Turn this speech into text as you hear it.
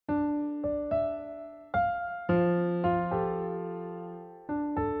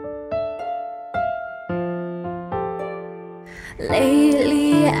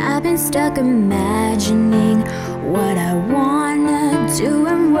Lately I've been stuck imagining what I wanna do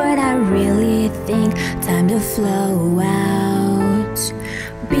and what I really think. Time to flow out,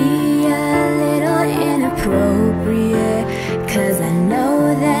 be a little inappropriate, 'cause I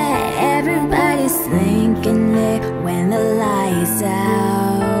know that everybody's thinking it when the lights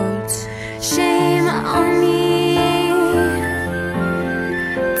out. Shame on me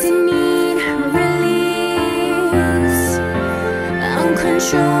to need release,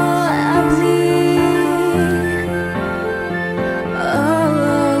 uncontrollably.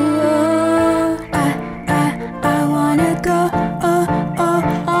 I wanna go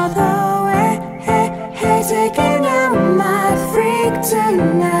all the way, taking out my freak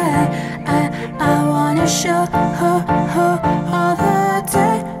tonight. I wanna show all the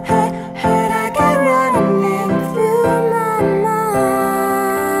dirt I got running through my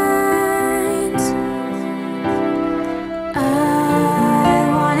mind. I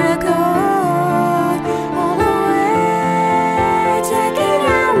wanna go all the way, taking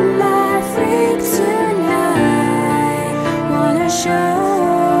out my freak tonight. Wanna show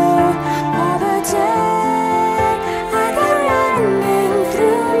all the dirt I got running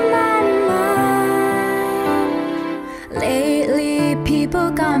through my mind. Lately, people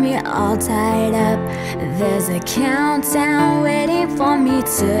got me all tied up. There's a countdown waiting for me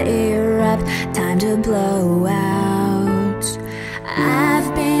to erupt. Time to blow out. I've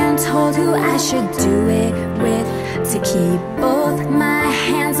been told who I should do it with, to keep both my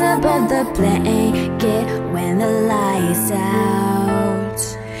hands above the blanket when the lights out.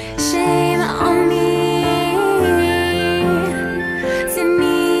 Shame on me to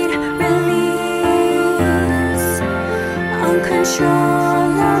need release,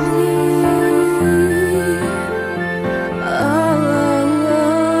 uncontrollably.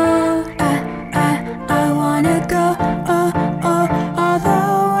 I wanna go all the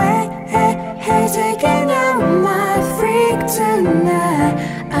way, taking out my freak tonight.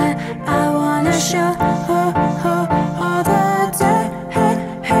 I wanna show all the dirt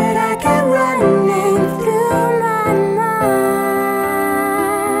I got running through my mind.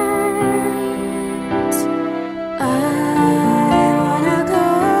 I wanna go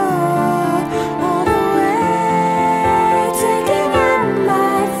all the way, taking out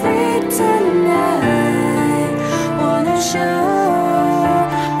my freak tonight. Wanna show